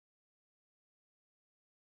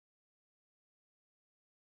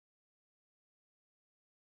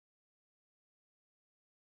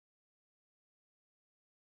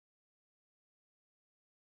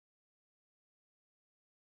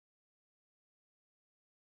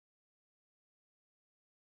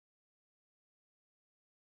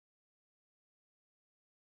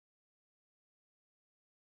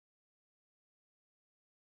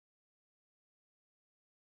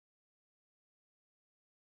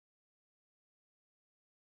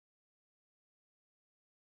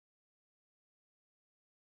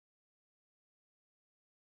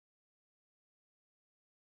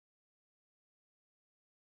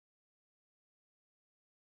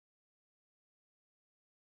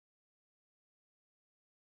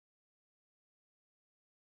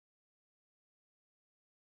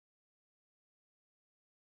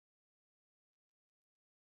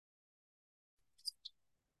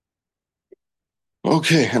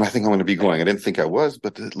Okay, and I think I'm going to be going. I didn't think I was,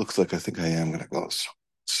 but it looks like I think I am going to go. So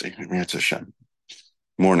let's see. It's Hashem.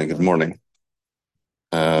 Morning. Good morning.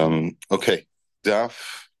 Okay. Daf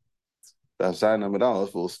Zayin Amud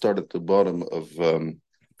Aleph. We'll start at the bottom of Daf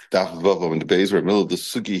Bava in the base. We're in the middle of the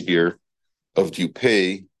sugi here of do you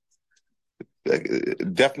pay?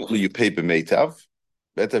 Definitely you pay b'meitav.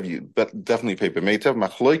 Betav you definitely pay b'meitav.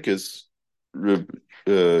 Machloikis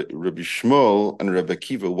Rabbi Shmuel and Rabbi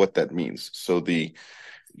Akiva what that means. So the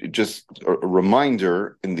just a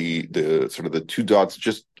reminder in the sort of the two dots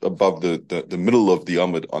just above the middle of the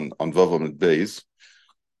Amud on Vav Amud Beis,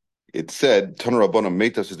 it said Tanu Rabbana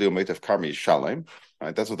Meitav Sedeu Meitav Karmei Shalem.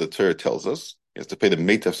 Right, that's what the Torah tells us. He has to pay the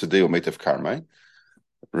Meitav Sedeu Meitav Karmei.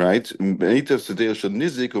 Right, Meitav Sedeu Shel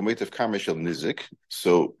Nizik or Meitav Karmei Shel Nizik.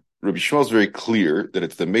 So Rabbi Shmuel is very clear that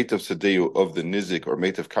it's the Meitav Sedeu of the Nizik or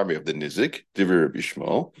Meitav Karmei of the Nizik. Divrei Rabbi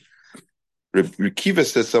Shmuel. Rabbi Kiva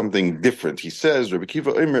says something different. He says, Rabbi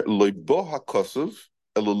Kiva Omer loibo hakosov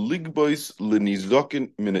elo ligbois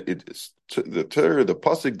lenizokin mina idis. The Torah, the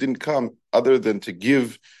pasuk didn't come other than to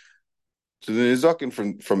give to the nizokin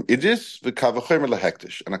from idis the kavachomer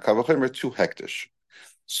lahektish and a kavachomer to hektish.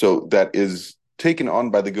 So that is taken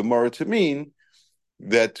on by the Gemara to mean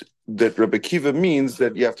that Rabbi Kiva means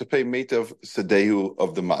that you have to pay meitav sedehu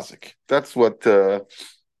of the mazik. That's what.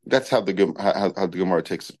 That's how the Gemara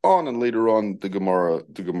takes it on, and later on the Gemara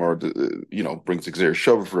brings Xer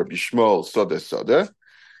Shava for Rabbi Shmuel Sadeh,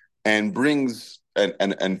 and brings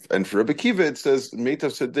and for Rabbi Kiva it says Meitav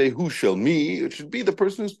Sadeh who shall me. It should be the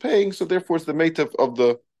person who's paying, so therefore it's the Meitav of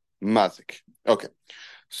the Mazik. Okay,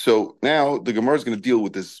 so now the Gemara is going to deal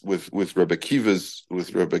with this with Rabbi Kiva's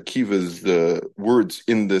words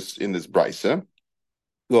in this brisa.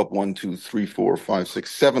 Go up 1, 2, 3, 4, 5, 6,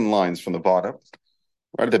 7 lines from the bottom.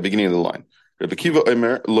 Right at the beginning of the line. Rabbi Kiva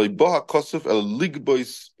Omer, loiboha kosov el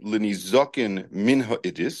ligbois linizokin min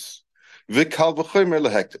ha'idis, v'kal v'chomer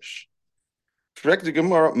lehektish. Correct the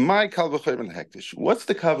Gemara, my kal v'chomer lehektish. What's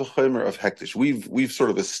the kal v'chomer of hektish? We've sort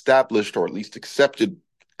of established, or at least accepted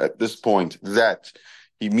at this point, that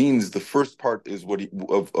he means the first part is what he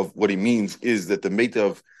means is that the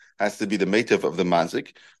meitav has to be the meitav of the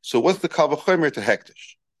mazik. So what's the kal v'chomer to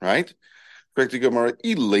hektish? Right? If you're going to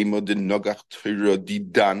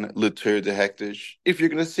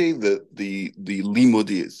say that the limud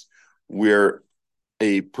is where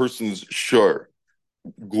a person's shar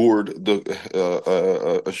gored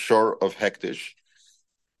a shar of hektish,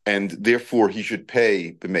 and therefore he should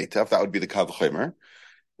pay b'meitav, that would be the kavachomer.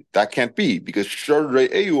 That can't be because shar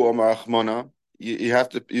re'eu amar achmana. You have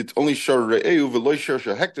to. It's only shar re'eu v'loy shar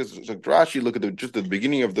hektish. It's like Rashi. Look at just the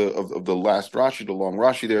beginning of the last Rashi, the long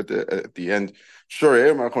Rashi there at the end. Shar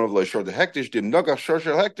re'eu amar achmana v'loy shar hektish. Dim nagach shar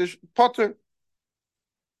hektish potter.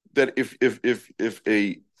 That if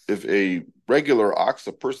a regular ox,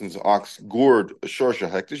 a person's ox, gored a shar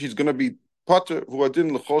hektish, he's going to be potter.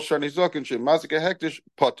 V'adin l'chol shar nizaken shemazik hektish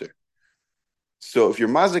potter. So if you're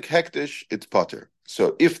mazik hektish, it's potter.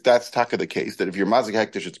 So if that's taka the case, that if you're mazik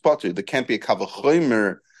hektish, it's potter, there can't be a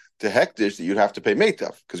kavachomer to hektish that you'd have to pay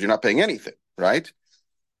meitav because you're not paying anything, right?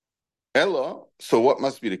 Ella, so what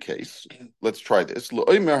must be the case? Let's try this. A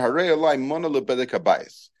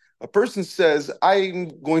person says,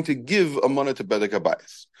 I'm going to give a money to bedek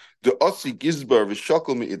habayis. The osi gizbar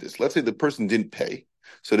v'shakol me'idis. Let's say the person didn't pay.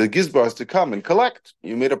 So the gizbar has to come and collect.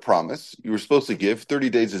 You made a promise. You were supposed to give. 30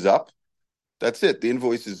 days is up. That's it. The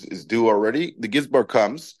invoice is due already. The Gizbar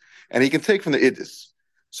comes, and he can take from the Idis.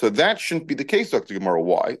 So that shouldn't be the case, Dr. Gemara.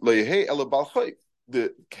 Why?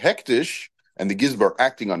 The Hektish and the Gizbar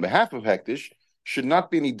acting on behalf of Hektish should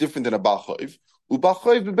not be any different than a Bal Chayv. Ubal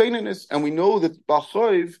Chayv b'beininis. And we know that Bal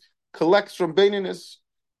Chayv collects from beininis.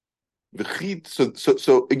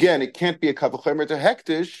 So again, it can't be a Kavachomer to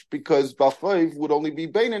Hektish because Bal Chayv would only be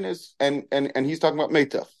beininis, and he's talking about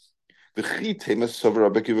Meitach. Elamai,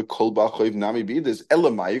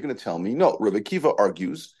 you're going to tell me no. Rabbi Kiva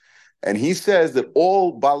argues, and he says that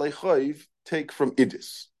all balei chayv take from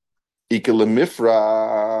idis. You'd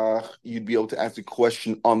be able to ask a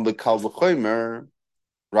question on the kal v'chomer,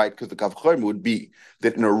 right? Because the kal v'chomer would be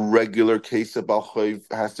that in a regular case, a bal chayv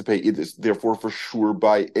has to pay idis. Therefore, for sure,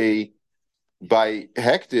 by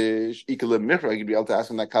hektish, you'd be able to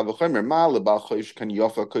ask him that kal v'chomer. Ma lebal chayv kan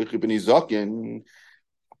yafa koichi b'nizakin.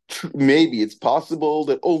 Maybe it's possible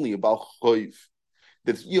that only about choiv,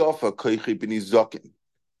 that's yafa koichi b'nizakin,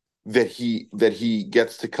 that he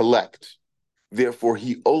gets to collect. Therefore,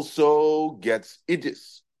 he also gets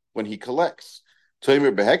idis when he collects. How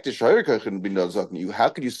could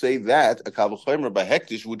you say that a kavachomer by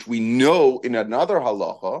hektish, which we know in another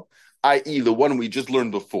halacha, i.e., the one we just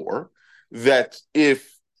learned before, that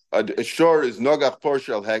if a shor is nogach shor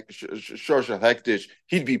shel hektish,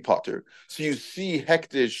 he'd be potter. So you see,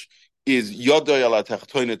 hektish is yodoy ala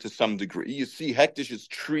techtoina to some degree. You see, hektish is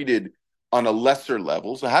treated on a lesser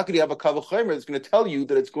level. So how could you have a kavachomer that's going to tell you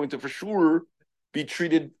that it's going to for sure be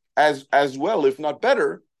treated as well, if not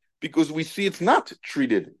better, because we see it's not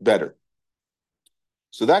treated better.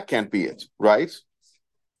 So that can't be it, right?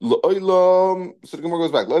 So the Gemara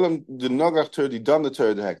goes back.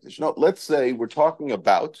 No, let's say we're talking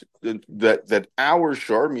about that our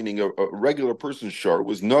shor, meaning a regular person's shor,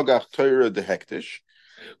 was nogach Torah de hektish.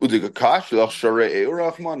 And elamai,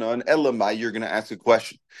 you're going to ask a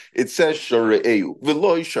question. It says share'eu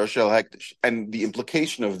v'loi shor shel hektish, and the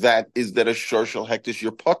implication of that is that a shor shel hektish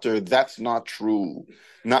you're potter. That's not true.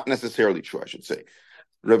 Not necessarily true, I should say.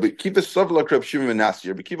 Rabbi Kiva sov like Rabbi Shimon ben Nasi.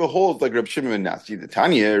 Rabbi Kiva holds like Rabbi Shimon ben Nasi. The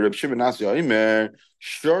Tanya, Rabbi Shimon ben Nasi, Omer,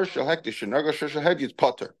 shor shel hektish, naga shor shel hektish,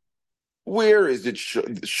 potter. Where is it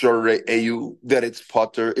share'eu that it's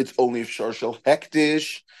potter? It's only if shor shel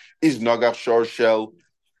hektish is naga shor shel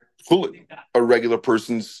chulin, a regular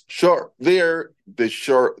person's shor. There, the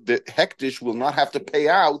hektish will not have to pay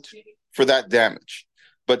out for that damage.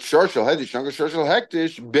 But shor shel hektish, naga shor shel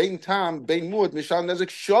hektish, bein tam, bein muad, mishal nezek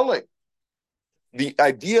sholek. The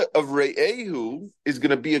idea of re'ehu is going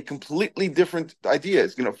to be a completely different idea.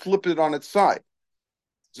 It's going to flip it on its side.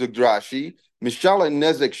 Zugdrashi, mishala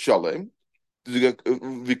nezek shalem,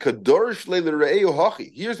 v'kador shle l're'ehu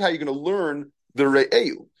hachi. Here's how you're going to learn the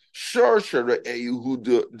re'ehu. Shor shere'ehu hu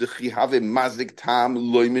d'chihave mazik tam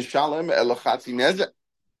loy mishalem elachatzi nezek.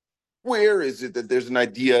 Where is it that there's an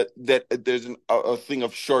idea that there's a thing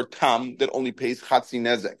of shor tam that only pays chatzi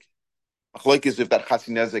nezek? Machlokes if that chatzi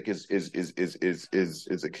nezek is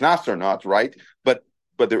a knas or not, right? But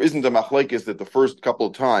there isn't a machlokes that the first couple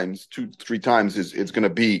of times, 2-3 times, it's going to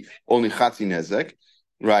be only chatzi nezek,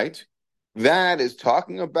 right? That is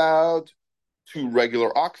talking about 2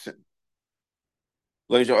 regular oxen.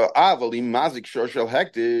 There mishalin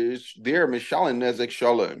nezek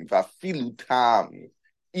shalom vafilu tam,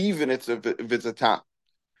 even if it's a tam,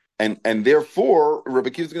 and therefore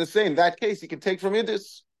Rabbi Kiva is going to say in that case he can take from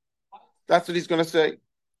Idis. That's what he's going to say.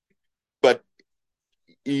 But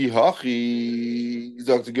Ihachi,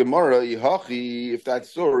 if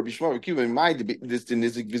that's so, Rabbi Shmuel, this the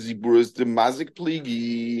nizik viziburus the mazik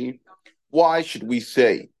pligi. Why should we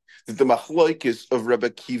say that the machlokes of Rabbi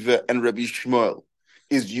Kiva and Rabbi Shmuel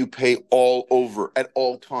is you pay all over at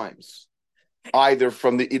all times, either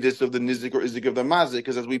from the idis of the nizik or izik of the mazik?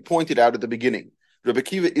 Because as we pointed out at the beginning, Rabbi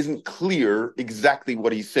Kiva isn't clear exactly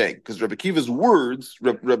what he's saying, because Rabbi Kiva's words,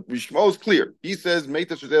 Rabbi Shmuel is clear. He says,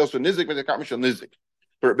 "Meita shadeios nizik, meita kamish nizik."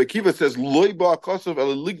 But Rabbi Kiva says, "Loy ba kosov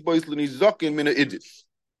el ligbois lenizakin mina idis."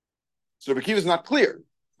 So Rabbi Kiva is not clear,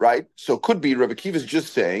 right? So it could be Rabbi Kiva is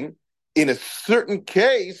just saying, in a certain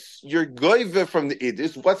case, you're goive from the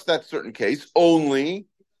idis. What's that certain case? Only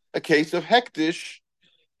a case of hektish,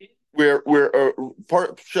 where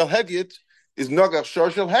part shel hedyet is nogach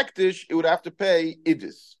shor shel hektish, it would have to pay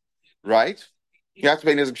idis, right? You have to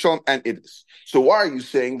pay nezek shalom and idis. So why are you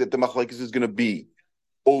saying that the machlokes is going to be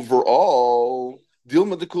overall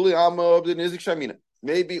dilma de kuli ama of the nizik shamina?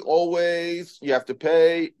 Maybe always you have to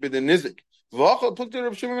pay with the nizik. The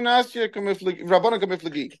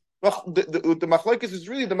machlokes is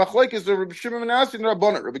really the machlokes of Rabbi Shimon ben Nasi and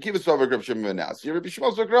Rabbana. Rabbi Kiva saw Rabbi Shimon ben Nasi, Rabbi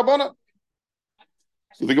Shmuel saw Rabbana.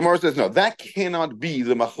 So the Gemara says, no, that cannot be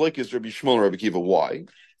the machlokes Rabbi Shmuel and Rabbi Kiva. Why?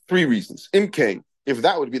 3 reasons. Imke, if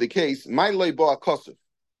that would be the case, my loy ba kosev.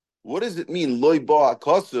 What does it mean, loy ba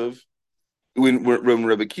kosev? When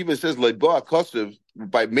Rabbi Kiva says loy ba kosev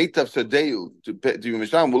by meitav sadeu to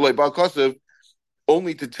Misham, loy ba kosev,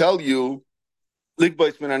 only to tell you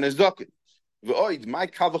ligbois min anezakin. V'oid my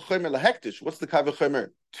kavachomer lahektish. What's the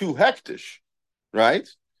kavachomer? 2 hektish, right?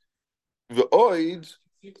 V'oid.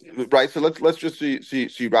 Right, so let's just see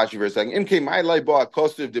Rashi for a second. Imke my ba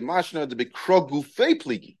kosev demashna the bikrogu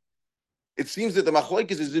pligi. It seems that the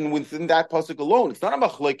machlokes is within that pasuk alone. It's not a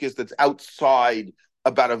machlokes that's outside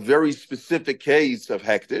about a very specific case of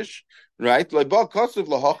hektish, right? Leiba kosev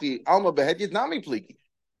lahachi alma behediyat nami pligi.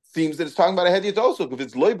 Seems that it's talking about a hediyat also. If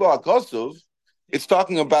it's leiba kosev, it's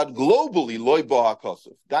talking about globally leiba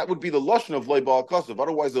kosev. That would be the lashon of leiba kosev.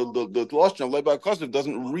 Otherwise, the lashon of leiba kosev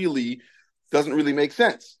doesn't really make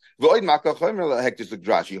sense.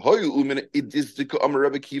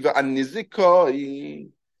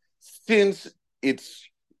 Since it's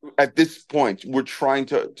at this point, we're trying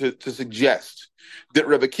to suggest that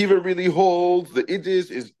Rebbe Kiva really holds the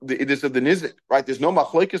idis is the idis of the nizik, right? There's no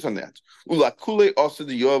machlokes on that. Ulakule also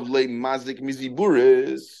the yov le mazik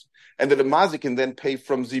miziburis, and that a mazik can then pay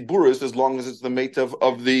from ziburis as long as it's the mate of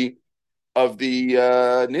the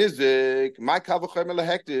nizik, my kavachem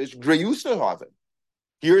lehektish greyusa have it.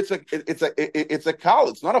 Here it's a kal.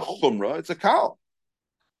 It's not a chumrah. It's a kal,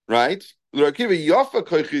 right? L'rakiva yofa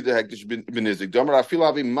koichi the hektish benizik. Domer afil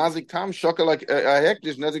avi mazik tam shoka like a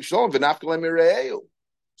hektish nezik shalom v'nafkalem ireu.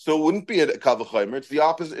 So it wouldn't be a kavachaymer. It's the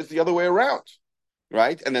opposite. It's the other way around,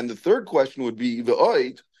 right? And then the third question would be the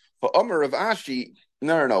oid for Omer of Ashi.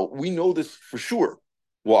 No. We know this for sure.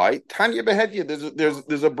 Why? Tanya behedya.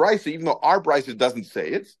 There's a brisa, even though our brisa doesn't say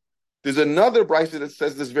it. There's another brisa that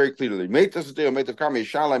says this very clearly. Like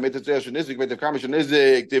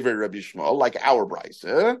our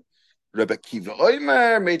brisa. Rebbe Kiva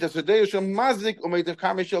Oimer, Mazik,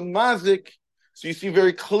 Mazik. So you see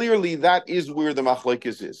very clearly that is where the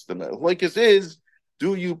machlokes is. The machlokes is,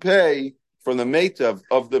 do you pay for the meitav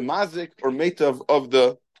of the mazik or meitav of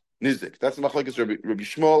the nizik? That's the machlokes Rabbi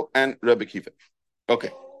Shmuel and Rebbe Kiva.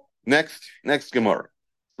 Okay, next Gemara.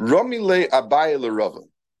 Romile Abaye LeRava.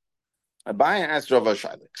 Abaye asked Rava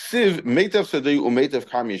Shaila, Siv meitav sadei umeitav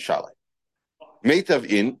karmi shalai. Meitav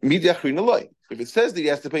in midiachrin aloi. If it says that he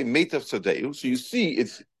has to pay meitav sadeu, so you see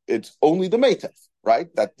it's only the meitav, right?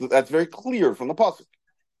 That's very clear from the pasuk.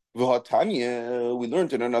 V'hatanya, we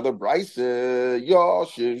learned in another brayse,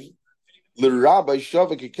 Yoshiv l'rabbi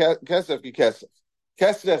shavak kesef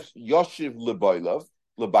kesef yoshiv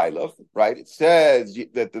lebailov, right? It says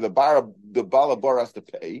that the balabar has to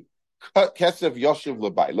pay kesef yoshiv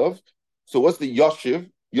lebailov. So what's the yoshiv?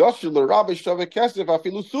 Yoshiv l'rabbi shavak kesef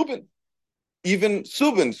afilu subin. Even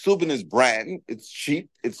Subin is brand. It's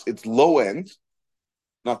cheap. It's low end.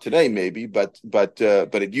 Not today, maybe, but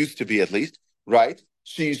it used to be at least, right?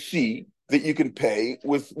 So you see that you can pay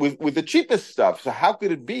with the cheapest stuff. So how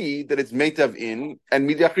could it be that it's meitav in and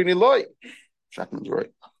midyachrin loy? Shachman's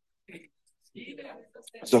right.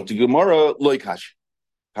 So to Gemara loy kash.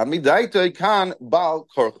 Hamidaitoi kan bal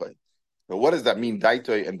korchoy. So what does that mean?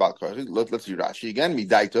 Daitoi and bal korchoy. Let's see Rashi again.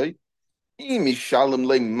 Midaitoi. If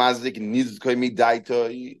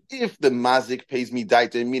the mazik pays me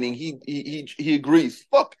daita, meaning he agrees.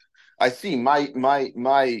 Look, I see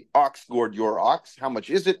my ox gored your ox. How much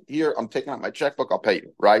is it? Here, I'm taking out my checkbook. I'll pay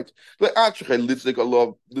you, right? He didn't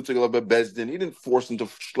force him to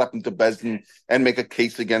schlep him to Bezdin and make a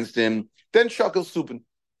case against him. Then shakel subin.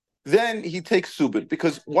 Then he takes subin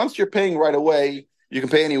because once you're paying right away, you can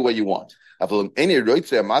pay any way you want. But if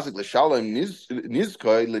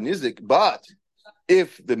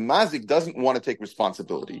the mazik doesn't want to take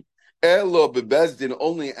responsibility,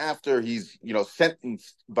 only after he's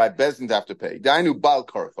sentenced by Bezdin to have to pay, then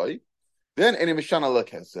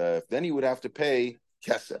he would have to pay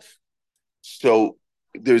kesef. So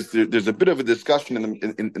there's a bit of a discussion in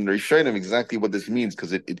the Rishonim exactly what this means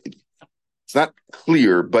because it's not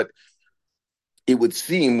clear, but it would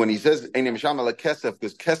seem when he says Einim Shamala Kesef,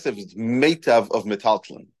 because Kesef is meitav of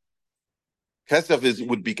metaltlin. Kesef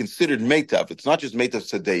would be considered meitav. It's not just meitav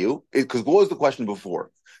sadeu. Because what was the question before?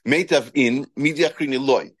 Meitav in midyachrin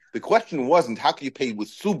eloi. The question wasn't how can you pay with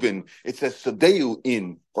subin. It says sadeu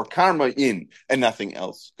in or karma in and nothing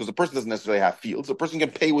else. Because the person doesn't necessarily have fields. The person can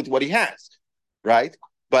pay with what he has, right?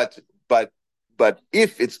 But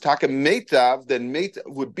if it's taka meitav, then meitav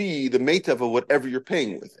would be the meitav of whatever you're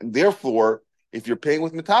paying with, and therefore, if you're paying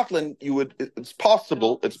with metatlin, it's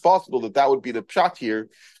possible that would be the pshat here,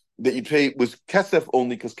 that you pay was kesef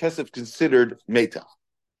only because kesef considered meta.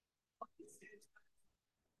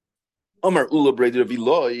 Omar ula breder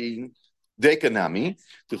viloi dekanami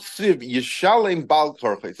to siv yishalem bal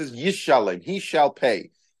korcha. It says yishalem, he shall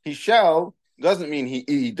pay. He shall doesn't mean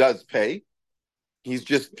he does pay. He's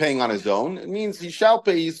just paying on his own. It means he shall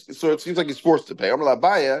pay. So it seems like he's forced to pay. Omar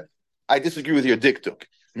labaya, I disagree with your diktuk.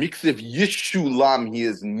 Miksiv Yishulam, he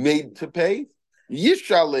is made to pay.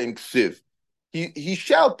 Yishalem ksiv, he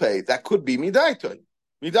shall pay. That could be midaitoi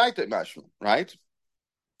mashma, right?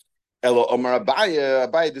 Elo Omar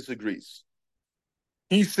Abaye disagrees.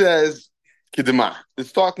 He says Kidema.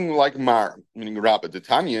 It's talking like Mar, meaning Rabba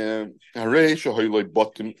Tanya. Hare shahoyloi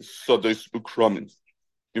bottom sodos ukramin.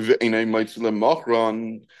 A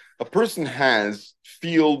person has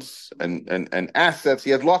fields and assets.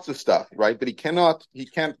 He has lots of stuff, right? But he can't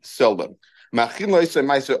sell them. You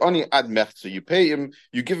pay him,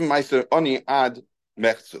 you give him meiser oni ad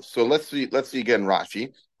mechzus. So let's see again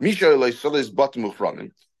Rashi. It's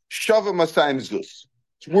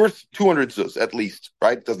worth 200 zuz at least,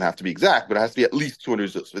 right? It doesn't have to be exact, but it has to be at least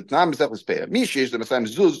 200 zuz.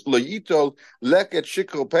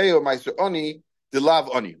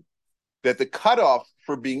 That the cutoff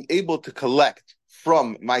for being able to collect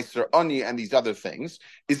from Meiser Ani and these other things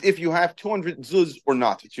is if you have 200 zuz or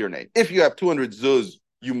not, it's your name. If you have 200 zuz,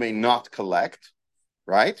 you may not collect,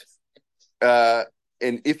 right?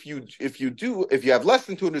 And if you have less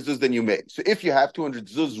than 200 zuz, then you may. So if you have 200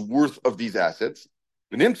 zuz worth of these assets,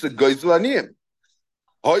 if a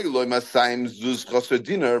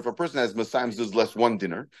person has masayim zuz less one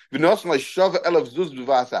dinner, and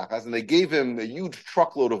they gave him a huge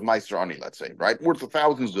truckload of meiser ani, let's say, right, worth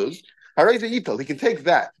 1,000 zuz, he can take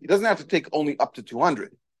that. He doesn't have to take only up to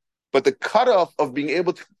 200. But the cutoff of being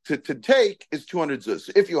able to take is 200 zuz.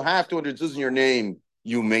 So if you have 200 zuz in your name,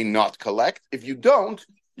 you may not collect. If you don't,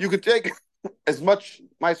 you could take as much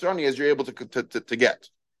meiser ani as you're able to get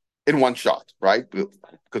in one shot, right?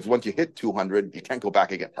 Because once you hit 200, you can't go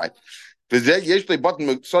back again, right? He's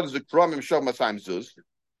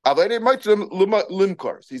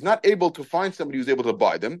not able to find somebody who's able to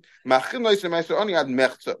buy them.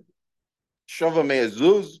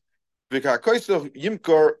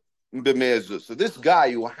 So this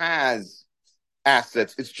guy who has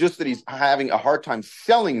assets, it's just that he's having a hard time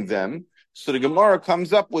selling them. So the Gemara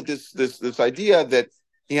comes up with this idea that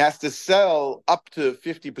he has to sell up to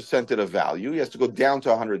 50% of the value. He has to go down to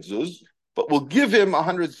 100 zuz, but we'll give him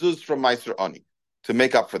 100 zuz from Meiser Ani to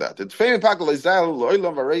make up for that. It's famous, and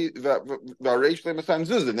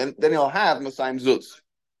then he'll have Masayim zuz,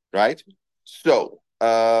 right? So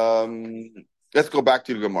let's go back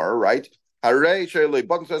to the Gemara, right? You give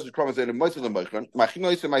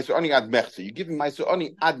him Meiser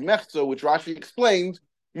Ani ad mechza, which Rashi explained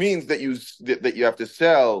means that you have to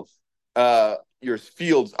sell your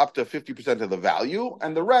fields up to 50% of the value,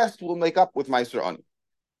 and the rest will make up with Meiser Ani.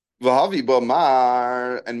 Vahavi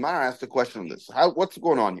Mar, and Mar asked a question on this. What's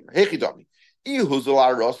going on here?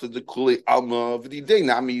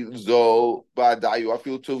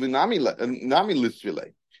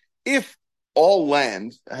 If all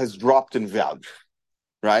land has dropped in value,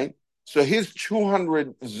 right? So his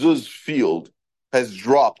 200 zuz field has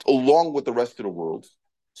dropped along with the rest of the world.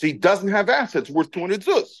 So he doesn't have assets worth 200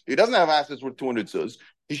 zuz. He doesn't have assets worth 200 zuz.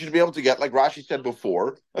 He should be able to get, like Rashi said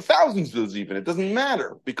before, 1,000 zuz even. It doesn't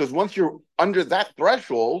matter, because once you're under that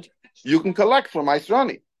threshold, you can collect from Meiser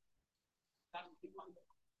Ani.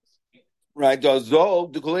 Right?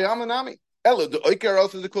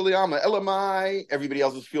 Everybody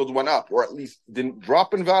else's fields went up, or at least didn't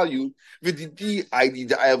drop in value. I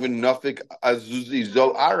have enough in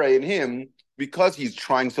him because he's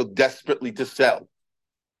trying so desperately to sell.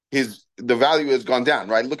 The value has gone down,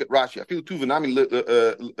 right? Look at Rashi. I feel too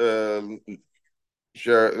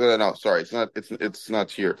sure. No, sorry, it's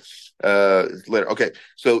not here. It's later. Okay,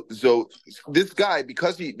 so this guy,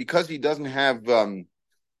 because he doesn't have money,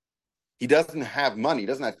 he doesn't have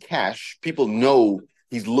cash. People know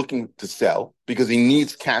he's looking to sell because he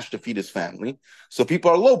needs cash to feed his family. So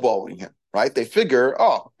people are lowballing him, right? They figure,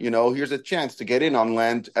 here's a chance to get in on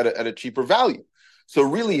land at a cheaper value. So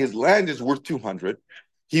really, his land is worth 200.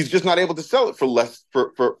 He's just not able to sell it for less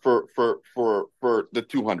for the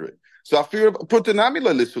 200. So I fear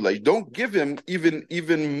don't give him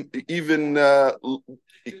even at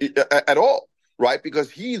all, right?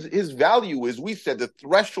 Because his value is, we said, the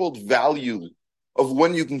threshold value of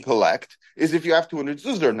when you can collect is if you have 200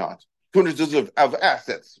 zuz or not. 200 zuz of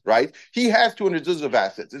assets, right? He has 200 zuz of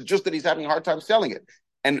assets. It's just that he's having a hard time selling it.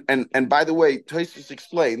 And by the way, Tosfos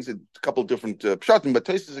explains, a couple of different pshatim, but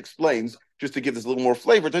Tosfos explains, just to give this a little more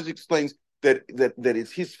flavor, Tosfos explains that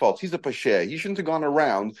it's his fault. He's a pasher. He shouldn't have gone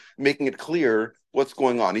around making it clear what's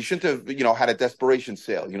going on. He shouldn't have, had a desperation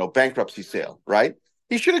sale, bankruptcy sale, right?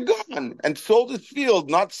 He should have gone and sold his field,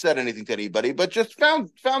 not said anything to anybody, but just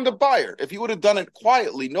found a buyer. If he would have done it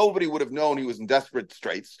quietly, nobody would have known he was in desperate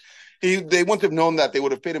straits. They wouldn't have known that. They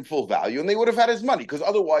would have paid him full value, and they would have had his money. Because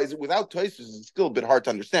otherwise, without Tosfos, it's still a bit hard to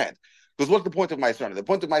understand. Because what's the point of Meiser Ani? The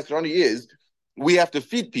point of Meiser Ani is we have to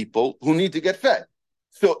feed people who need to get fed.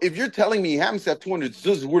 So if you're telling me he happens to have 200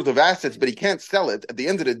 zuz worth of assets, but he can't sell it, at the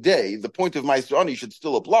end of the day, the point of Meiser Ani should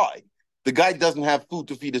still apply. The guy doesn't have food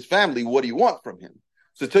to feed his family. What do you want from him?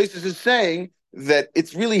 So Tosfos is saying that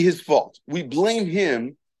it's really his fault. We blame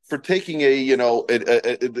him for taking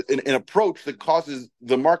an approach that causes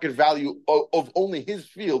the market value of only his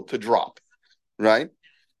field to drop, right?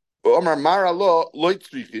 So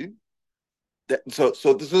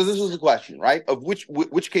this is the question, right? Of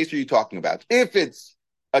which case are you talking about? If it's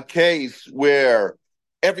a case where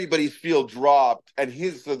everybody's field dropped and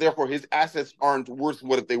so therefore his assets aren't worth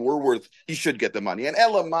what they were worth, he should get the money. And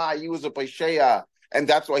Elamai, he was a Paisheya, and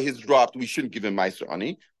that's why his dropped. We shouldn't give him Meiser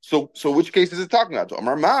Ani. So which case is it talking about?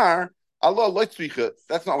 Amar Mar, Allah Loitzricha.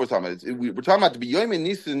 That's not what we're talking about. We're talking about to be Yomi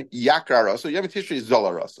Nisan Yakara. So Yomi Tishrei is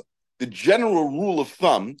Zolarasa. The general rule of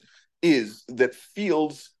thumb is that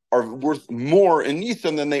fields are worth more in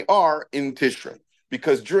Nisan than they are in Tishrei,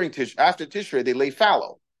 because after Tishrei they lay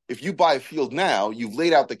fallow. if you buy a field now, you've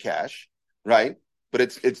laid out the cash, right?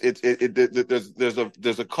 But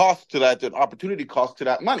there's a cost to that, an opportunity cost to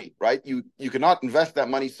that money, right? You cannot invest that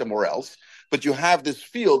money somewhere else, but you have this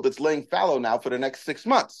field that's laying fallow now for the next 6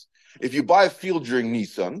 months. If you buy a field during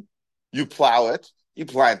Nisan, you plow it, you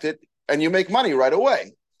plant it, and you make money right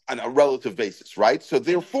away on a relative basis, right? So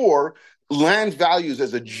therefore, land values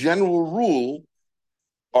as a general rule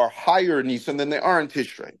are higher in Nisan than they are in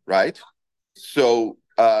Tishrei, right? So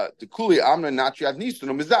the Kuli Amna Nachiad Nisan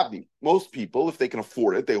or Mizabni. Most people, if they can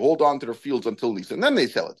afford it, they hold on to their fields until Nisan, and then they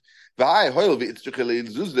sell it.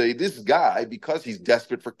 This guy, because he's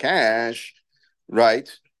desperate for cash, right?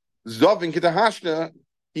 Zovin Kitahashna,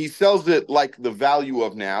 he sells it like the value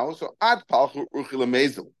of now. So ad palchu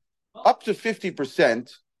urchilamezel. Up to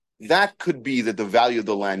 50%, that could be that the value of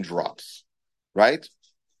the land drops, right?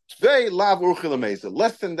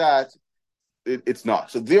 Less than that, it's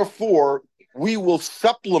not. So therefore, we will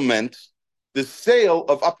supplement the sale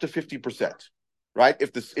of up to 50%, right?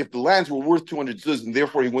 If the lands were worth 200 zuz and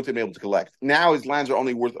therefore he wouldn't have been able to collect, now his lands are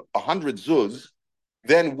only worth 100 zuz,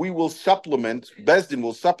 then we will supplement, Bezdin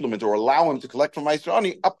will supplement or allow him to collect from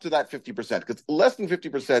Ma'aser up to that 50%, because less than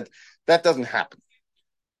 50%, that doesn't happen.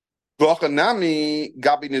 So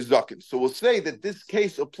we'll say that this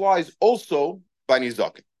case applies also by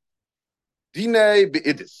Nizakin. Dine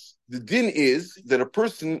be'idis. The din is that a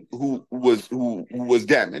person who was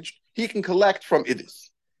damaged, he can collect from idis.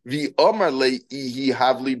 The omar leihi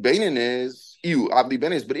havli beininis, iu havli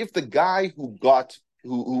beininis. But if the guy who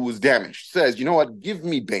was damaged says, you know what, give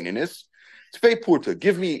me beininis, tfei purta,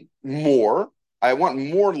 give me more. I want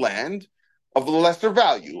more land of the lesser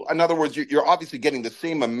value. In other words, you're obviously getting the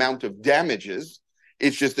same amount of damages.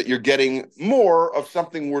 It's just that you're getting more of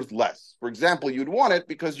something worth less. For example, you'd want it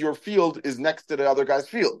because your field is next to the other guy's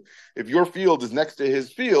field. If your field is next to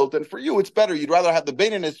his field, then for you, it's better. You'd rather have the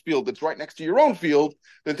Baininist field that's right next to your own field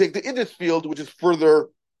than take the Idis field, which is further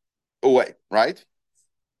away, right?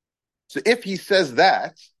 So if he says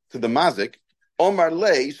that to the Mazik, Omar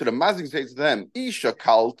Lei, so the Mazik says to them, Isha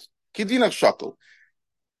kalt kidinach shakel.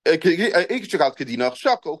 If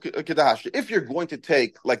you're going to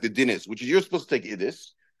take like the dinis, which is you're supposed to take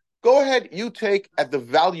idis, go ahead, you take at the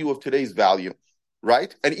value of today's value,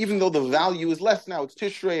 right? And even though the value is less now, it's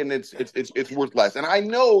tishrei and it's worth less. And I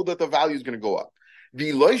know that the value is going to go up.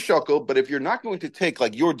 The loy shakel, but if you're not going to take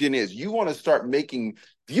like your din is, you want to start making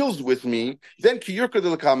deals with me, then kiyurka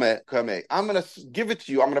de kame. I'm going to give it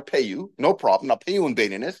to you. I'm going to pay you, no problem. I'll pay you in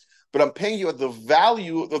baininess, but I'm paying you at the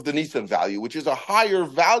value of the Nisan value, which is a higher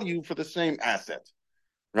value for the same asset,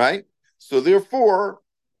 right? So therefore,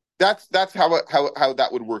 that's how that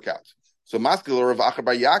would work out. So Mascular of Acher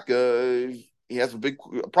Bar Yaakov, he has a big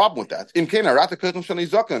problem with that. Im kein arata kotem shani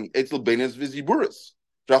zaken etzel beines viziburis.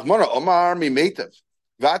 Drachmona Omar mi meitav.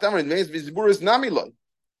 Vat amar beines viziburis namiloi.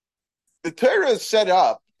 The Torah is set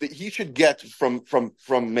up that he should get from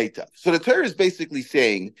Meitav. So the Torah is basically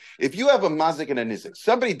saying, if you have a mazik and a nizik,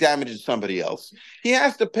 somebody damages somebody else, he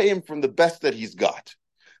has to pay him from the best that he's got.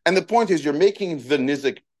 And the point is, you're making the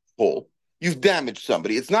nizik whole. You've damaged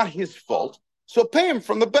somebody. It's not his fault. So pay him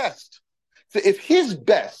from the best. So if his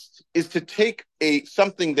best is to take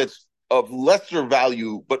something that's of lesser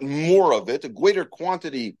value, but more of it, a greater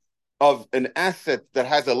quantity of an asset that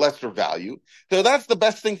has a lesser value, so that's the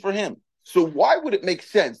best thing for him. So why would it make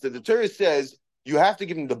sense that the Torah says you have to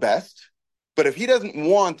give him the best, but if he doesn't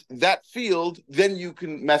want that field, then you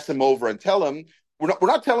can mess him over and tell him we're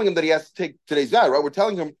not telling him that he has to take today's value, right? We're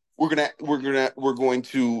telling him we're going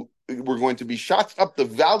to be shots up the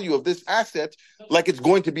value of this asset like it's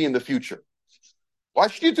going to be in the future. Why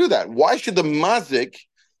should you do that? Why should the mazik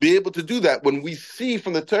be able to do that when we see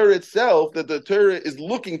from the Torah itself that the Torah is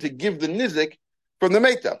looking to give the nizik from the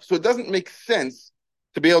meitav? So it doesn't make sense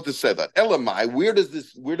to be able to say that. Elamai, where does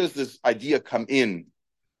this idea come in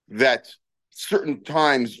that certain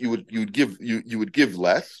times you would give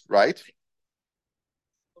less, right?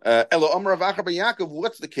 Elo Amar Rav Acher Bar Yaakov,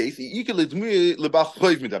 what's the case?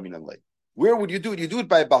 Where would you do it? You do it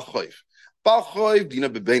by Bal Choiv. Bal Choiv dina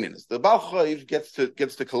bebeininis. The Bal Choiv gets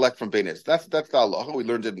to collect from beininis. That's the halacha. We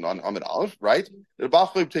learned it on Amid Aleph, right? The Bal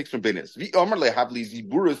Choiv takes from beininis. Vi Amar lehavli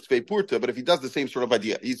ziburas tvei purta. But if he does the same sort of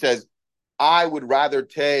idea, he says, I would rather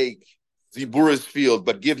take Zibura's field,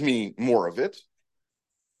 but give me more of it,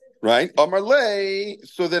 right? Amarle.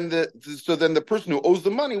 So then the person who owes the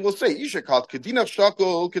money will say, Ishakat kedinach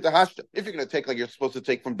shakel kedahashta. If you're going to take like you're supposed to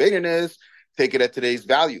take from Beinanis, take it at today's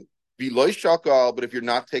value. Viloy shakal. But if you're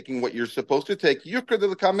not taking what you're supposed to take, yukra de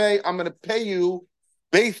l'kamei, I'm going to pay you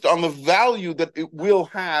based on the value that it will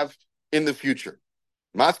have in the future.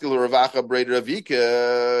 Maskil Ravacha Braid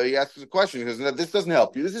Ravika, he asks a question because this doesn't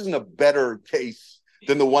help you. This isn't a better case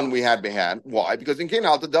than the one we had behind. Why? Because in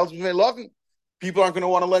Kenalta, people aren't going to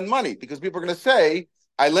want to lend money because people are going to say,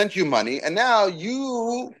 I lent you money, and now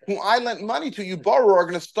you, who I lent money to, you borrower, are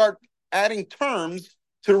going to start adding terms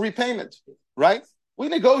to repayment, right? We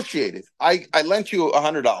negotiated. I lent you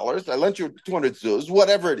 $100. I lent you 200 zuz,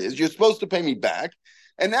 whatever it is. You're supposed to pay me back.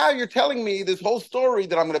 And now you're telling me this whole story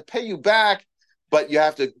that I'm going to pay you back, but you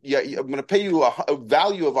have to, I'm going to pay you a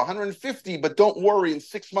value of 150, but don't worry, in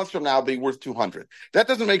 6 months from now, it'll be worth 200. That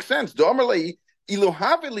doesn't make sense. If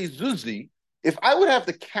I would have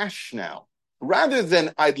the cash now, rather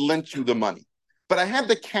than I'd lent you the money, but I had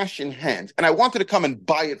the cash in hand and I wanted to come and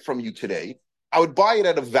buy it from you today, I would buy it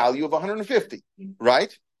at a value of 150,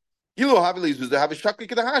 right? Now that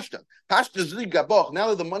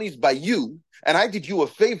the money's by you, and I did you a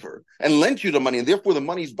favor and lent you the money, and therefore the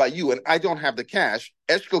money's by you, and I don't have the cash,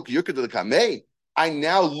 I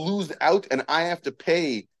now lose out and I have to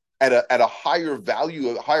pay at a higher value,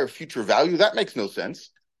 a higher future value. That makes no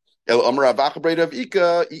sense. He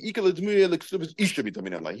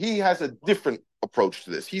has a different approach to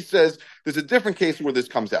this. He says there's a different case where this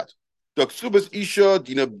comes out. We flip this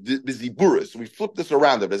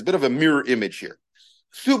around. There's a bit of a mirror image here.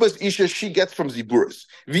 Subas Isha, she gets from Ziburis.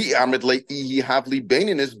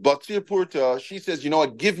 She says, you know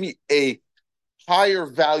what, give me a higher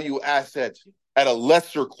value asset at a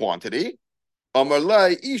lesser quantity.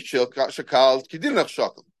 If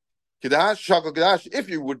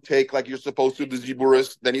you would take like you're supposed to the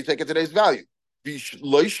Ziburis, then you take it today's value.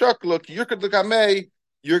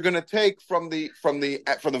 You're going to take from the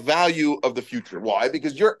value of the future. Why?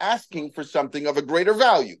 Because you're asking for something of a greater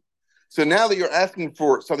value. So now that you're asking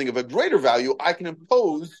for something of a greater value, I can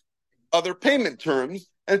impose other payment terms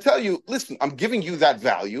and tell you, listen, I'm giving you that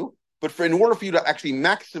value, but in order for you to actually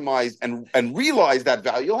maximize and realize that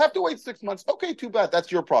value, you'll have to wait 6 months. Okay, too bad.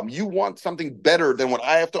 That's your problem. You want something better than what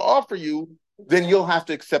I have to offer you, then you'll have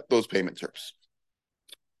to accept those payment terms.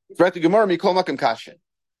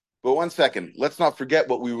 But 1 second, let's not forget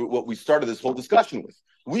what we started this whole discussion with.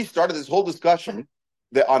 We started this whole discussion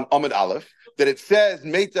on Amud Aleph that it says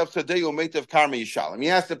Meitav Sadeu Meitav Karma Yishalem. He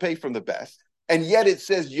has to pay from the best, and yet it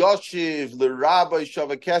says Yoshiv L'Rabbi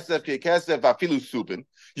Shava Kesef Kesef Afilu Subin.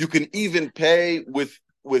 You can even pay with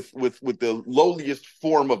the lowliest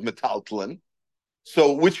form of metaltalin.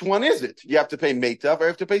 So which one is it? You have to pay Meitav or you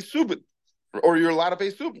have to pay Subin, or you're allowed to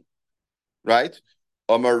pay Subin, right?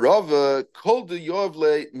 Amarava kol de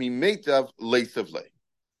yovle mimetav leisavle.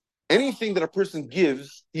 Anything that a person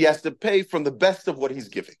gives, he has to pay from the best of what he's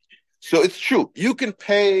giving. So it's true. You can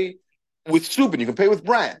pay with Subin, you can pay with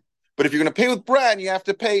brand. But if you're going to pay with brand, you have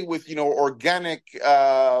to pay with, organic,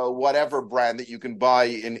 whatever brand that you can buy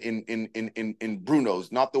in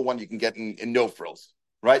Bruno's, not the one you can get in No Frills,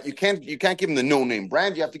 right? You can't give him the no-name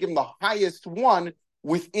brand. You have to give him the highest one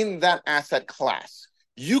within that asset class.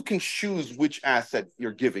 You can choose which asset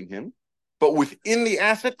you're giving him, but within the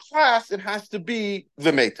asset class, it has to be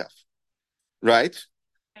the Meitav, right?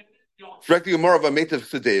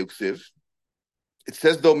 It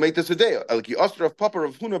says though Meitav Sedeo, Elki Ostra of Papa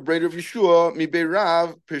of Huna Breder of Yeshua, Mi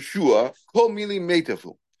Beirav Peshua, Kol Mili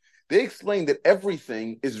Meitavu. They explain that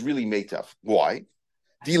everything is really Meitav. Why?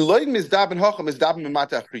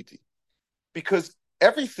 Because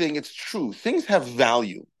everything, it's true. Things have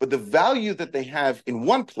value, but the value that they have in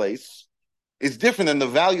one place is different than the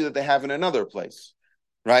value that they have in another place,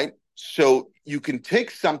 right? So you can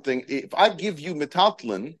take something. If I give you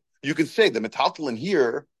metaltalin, you can say the metaltalin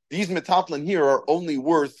here, these metaltalin here are only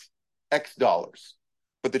worth X dollars.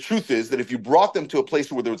 But the truth is that if you brought them to a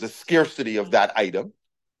place where there was a scarcity of that item,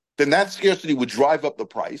 then that scarcity would drive up the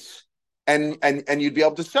price and you'd be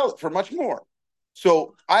able to sell it for much more.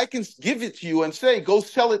 So I can give it to you and say, go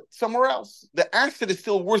sell it somewhere else. The asset is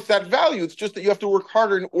still worth that value. It's just that you have to work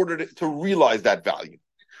harder in order to realize that value,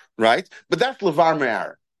 right? But that's levar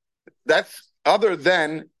me'ara. That's other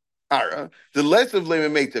than ara. The less of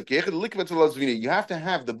le'memetev. You have to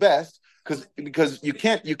have the best because you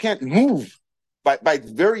can't move. By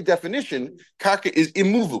very definition, karka is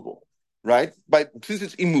immovable, right? Since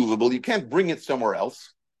it's immovable, you can't bring it somewhere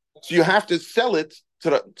else. So you have to sell it.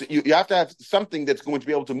 You have to have something that's going to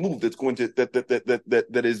be able to move,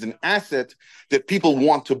 that is an asset that people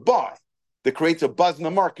want to buy, that creates a buzz in the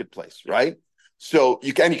marketplace, right? So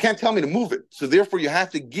you can't tell me to move it. So therefore, you have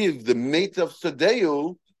to give the Meitav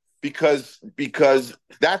Sadeu because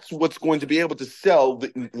that's what's going to be able to sell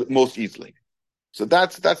most easily. So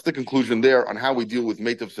that's the conclusion there on how we deal with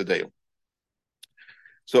Meitav Sadeu.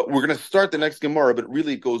 So we're going to start the next Gemara, but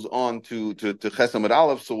really it goes on to Ches Amud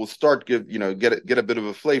Aleph. So we'll start get a bit of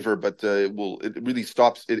a flavor, but it really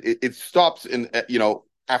stops. It stops in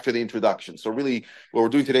after the introduction. So really, what we're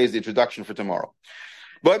doing today is the introduction for tomorrow.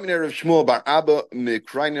 When there are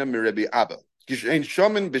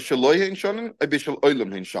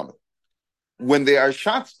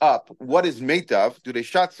shots up, what is meitav? Do they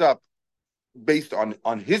shots up based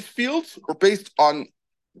on his fields or based on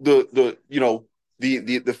the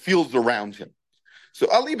fields around him? So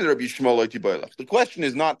the question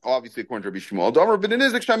is not obviously according to Rabbi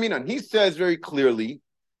Shmuel. He says very clearly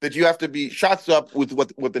that you have to be shots up with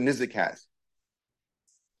what the nizik has.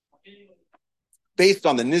 Based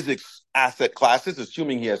on the nizik's asset classes,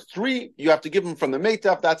 assuming he has 3, you have to give him from the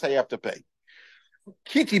meitav. That's how you have to pay.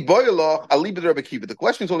 Kiti boyaloch aliba Rabbi Kiva. The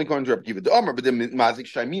question is only according to Rabbi Kiva. The Amar b'dem mazik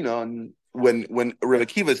shaymina. When Rabbi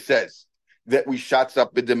Kiva says that we shots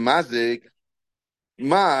up b'dem mazik,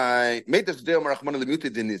 my meitav sadei Amar Rachmana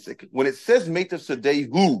lemuted denizik. When it says meitav sadei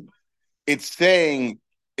who, it's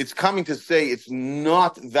coming to say it's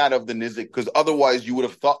not that of the nizik, because otherwise you would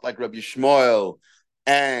have thought like Rabbi Shmuel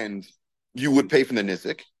and you would pay from the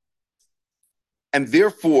nizik, and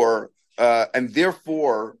therefore,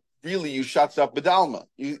 really, you shots up bedalma.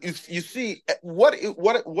 You see what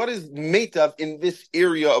is meitav in this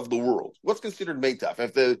area of the world? What's considered meitav?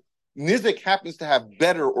 If the nizik happens to have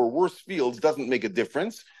better or worse fields, doesn't make a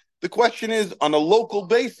difference. The question is, on a local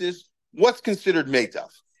basis, what's considered meitav?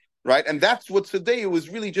 Right, and that's what Sadeu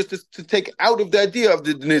was really just to take out of the idea of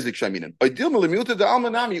the nizik shaminan.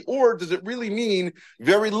 Or does it really mean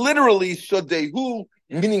very literally Sadeu,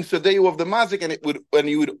 meaning Sadeu of the mazik, and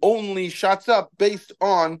you would only shots up based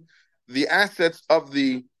on the assets of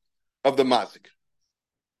the mazik?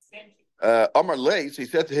 Amar Lei, so he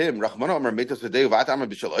said to him, Rahman Amar Meta Sadeu V'at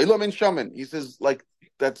Bishal Olam in Shaman. He says, like,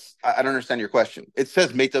 I don't understand your question. It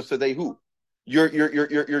says Meta Sadeu.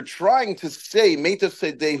 You're trying to say Meitav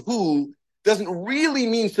Sedehu doesn't really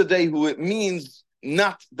mean Sedehu, it means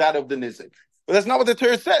not that of the Nizik. But that's not what the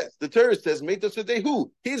Torah says. The Torah says Meitav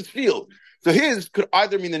Sedehu, his field. So his could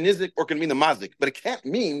either mean the Nizik or can mean the Mazik, but it can't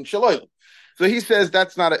mean Shaloil. So he says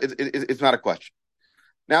that's not it's not a question.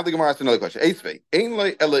 Now the Gemara asks another question. Eisvei, Ein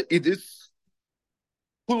Lei Ela Idis,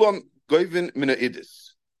 Kulam Goivin Mina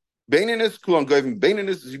Idis. So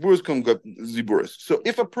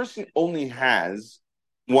if a person only has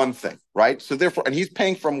one thing, right? So therefore, and he's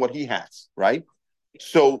paying from what he has, right?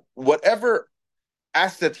 So whatever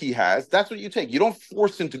asset he has, that's what you take. You don't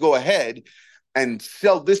force him to go ahead and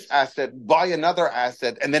sell this asset, buy another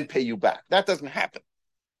asset, and then pay you back. That doesn't happen.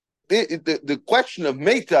 The question of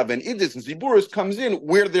Meitav and Idis and Ziburis comes in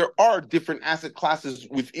where there are different asset classes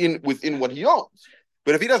within what he owns.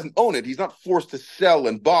 But if he doesn't own it, he's not forced to sell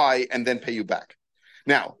and buy and then pay you back.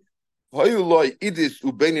 Now, so we're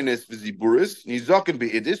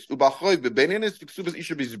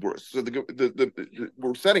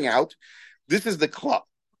setting out, this is the klal.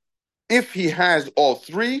 If he has all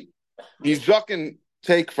 3, Nizakin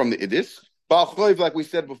take from the idis, Ba'choiv, like we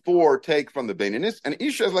said before, take from the beininis, and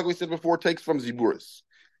Isha, like we said before, takes from ziburis.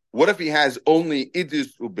 What if he has only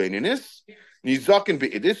idis ubeininis? Nizakin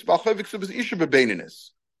be'idis, ba'choiv ksubas isha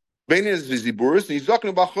be'beininis. Beininis v'ziburis,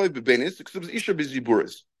 nizakin ba'choiv be'beinis, ksubas isha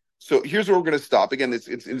be'ziburis. So here's where we're going to stop. Again,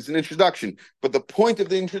 it's an introduction, but the point of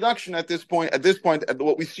the introduction at this point,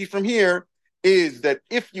 what we see from here is that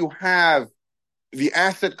if you have the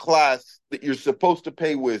asset class that you're supposed to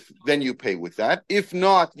pay with, then you pay with that. If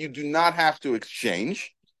not, you do not have to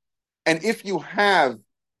exchange. And if you have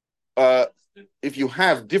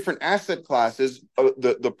different asset classes,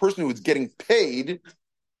 the person who's getting paid,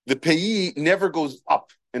 the payee never goes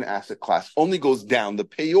up in asset class, only goes down. The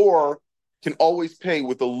payor can always pay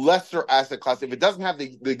with the lesser asset class. If it doesn't have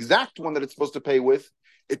the exact one that it's supposed to pay with,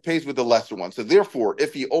 it pays with the lesser one. So therefore,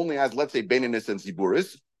 if he only has, let's say, Beininis and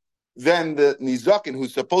Ziburis, then the Nizakin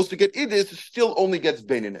who's supposed to get Idis still only gets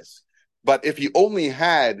Beininis. But if he only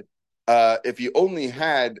had, let's say,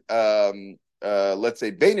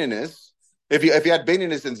 Beininis, if he had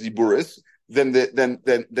Beininis and Ziburis, then the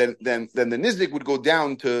Nizik would go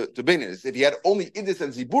down to Beininis. If he had only Idis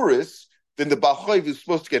and Ziburis, then the Ba'choiv who's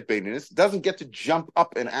supposed to get Beininis doesn't get to jump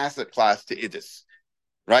up an asset class to Idis,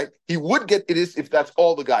 right? He would get Idis if that's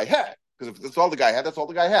all the guy had, because if that's all the guy had, that's all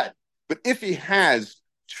the guy had. But if he has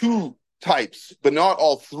 2 types, but not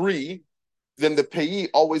all 3, then the payee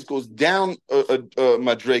always goes down a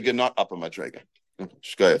madrega, not up a madrega.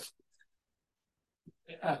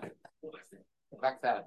 Back that.